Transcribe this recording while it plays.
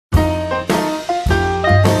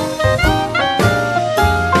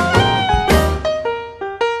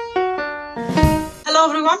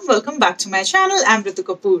welcome back to my channel. I'm Ritu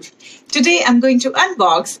Kapoor. Today I'm going to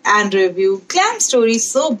unbox and review Glamstory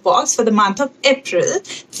soap box for the month of April.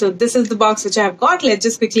 So this is the box which I've got. Let's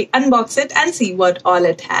just quickly unbox it and see what all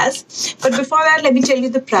it has. But before that, let me tell you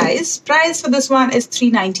the price. Price for this one is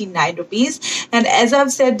 399 rupees. And as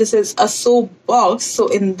I've said, this is a soap box. So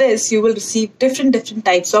in this, you will receive different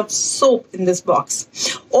types of soap in this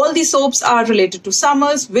box. All the soaps are related to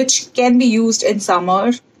summers, which can be used in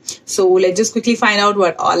summer. So let's just quickly find out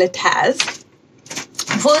what all it has.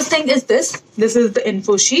 First thing is this. This is the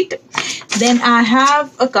info sheet. Then I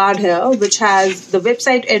have a card here which has the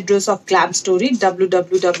website address of Glamstory,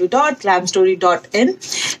 www.glamstory.in.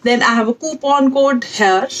 Then I have a coupon code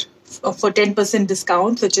here for 10%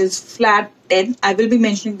 discount, which is flat 10. I will be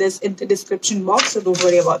mentioning this in the description box, so don't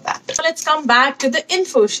worry about that. So let's come back to the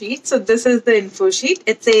info sheet. So this is the info sheet.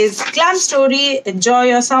 It says Glamstory, enjoy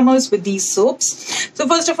your summers with these soaps. So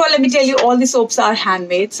first of all, let me tell you, all the soaps are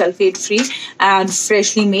handmade, sulfate free and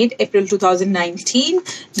freshly made, April 2019.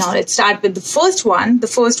 Now let's start with the first one. The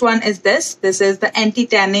first one is this. This is the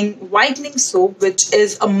anti-tanning whitening soap, which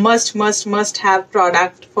is a must have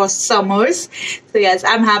product for summers. So yes,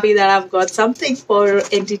 I'm happy that I've got something for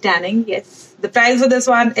anti-tanning. Yes. The price for this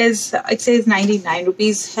one is, it says 99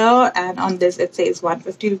 rupees here, and on this it says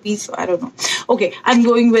 150 rupees, so I don't know. Okay, I'm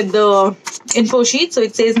going with the info sheet, so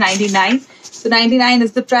it says 99. So 99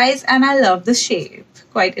 is the price, and I love the shape.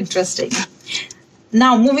 Quite interesting.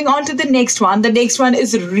 Now, moving on to the next one. The next one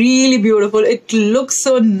is really beautiful. It looks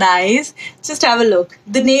so nice. Just have a look.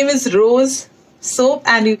 The name is Rose Soap,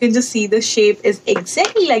 and you can just see the shape is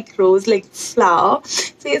exactly like rose, like flower.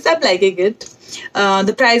 So yes, I'm liking it.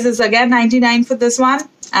 The price is again 99 for this one,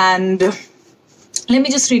 and let me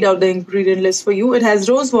just read out the ingredient list for you. It has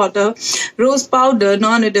rose water, rose powder,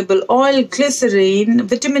 non-edible oil, glycerine,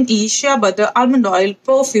 vitamin E, shea butter, almond oil,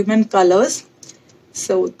 perfume and colors.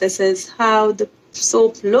 So this is how the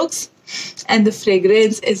soap looks, and the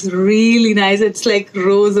fragrance is really nice. It's like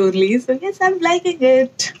rose only, so yes, I'm liking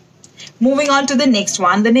it. Moving on to the next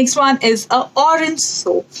one. The next one is a orange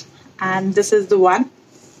soap, and this is the one.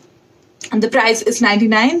 And the price is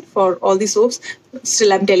 99 for all the soaps.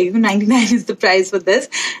 Still, I'm telling you, 99 is the price for this.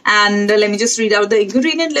 And let me just read out the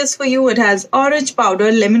ingredient list for you. It has orange powder,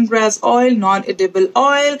 lemongrass oil, non-edible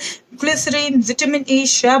oil, glycerine, vitamin E,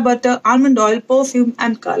 shea butter, almond oil, perfume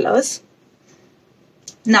and colors.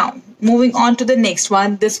 Now, moving on to the next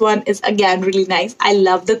one. This one is again really nice. I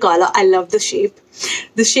love the color. I love the shape.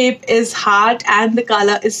 The shape is heart and the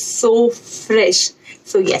color is so fresh.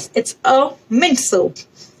 So yes, it's a mint soap.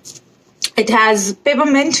 It has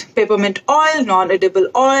peppermint oil, non-edible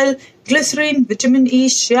oil, glycerine, vitamin E,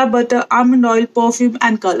 shea butter, almond oil, perfume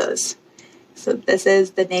and colors. So this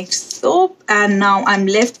is the next soap, and now I'm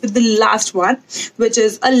left with the last one, which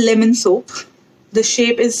is a lemon soap. The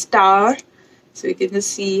shape is star, so you can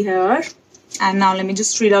just see here. And now let me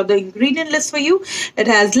just read out the ingredient list for you. It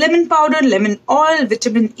has lemon powder, lemon oil,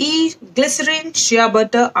 vitamin E, glycerine, shea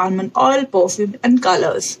butter, almond oil, perfume and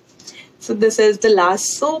colors. So this is the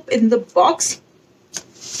last soap in the box.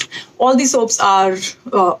 All the soaps are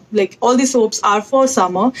for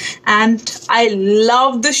summer, and I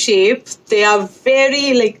love the shape. They are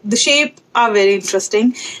very very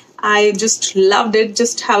interesting. I just loved it.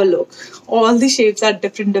 Just have a look. All the shapes are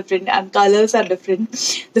different and colors are different.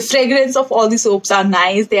 The fragrance of all the soaps are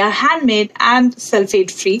nice. They are handmade and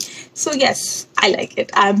sulfate free. So yes, I like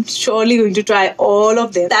it. I'm surely going to try all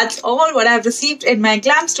of them. That's all what I've received in my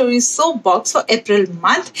Glamstory soap box for April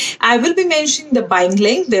month. I will be mentioning the buying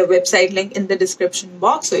link, their website link in the description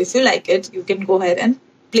box. So if you like it, you can go ahead and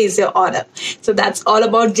place your order. So that's all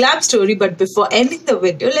about Glamstory. But before ending the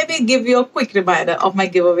video, let me give you a quick reminder of my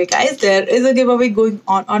giveaway, guys. There is a giveaway going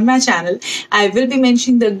on my channel. I will be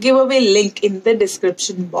mentioning the giveaway link in the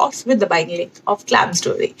description box with the buying link of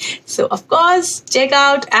Glamstory. So of course, check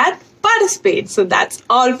out and participate. So that's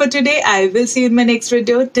all for today. I will see you in my next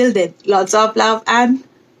video. Till then, lots of love and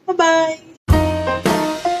bye-bye.